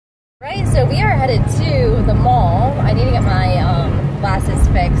Right, so we are headed to the mall. I need to get my glasses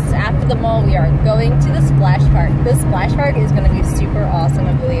fixed. After the mall, we are going to the Splash Park. The Splash Park is going to be super awesome,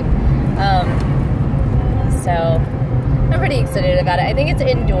 I believe. So I'm pretty excited about it. I think it's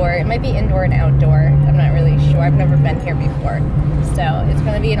indoor. It might be indoor and outdoor. I'm not really sure. I've never been here before. So it's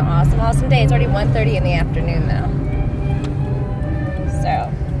going to be an awesome, awesome day. It's already 1:30 in the afternoon though.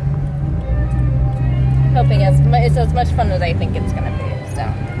 So hoping it's as much fun as I think it's going to be.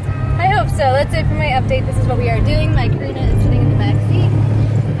 So I hope so. That's it for my update. This is what we are doing. My Karina is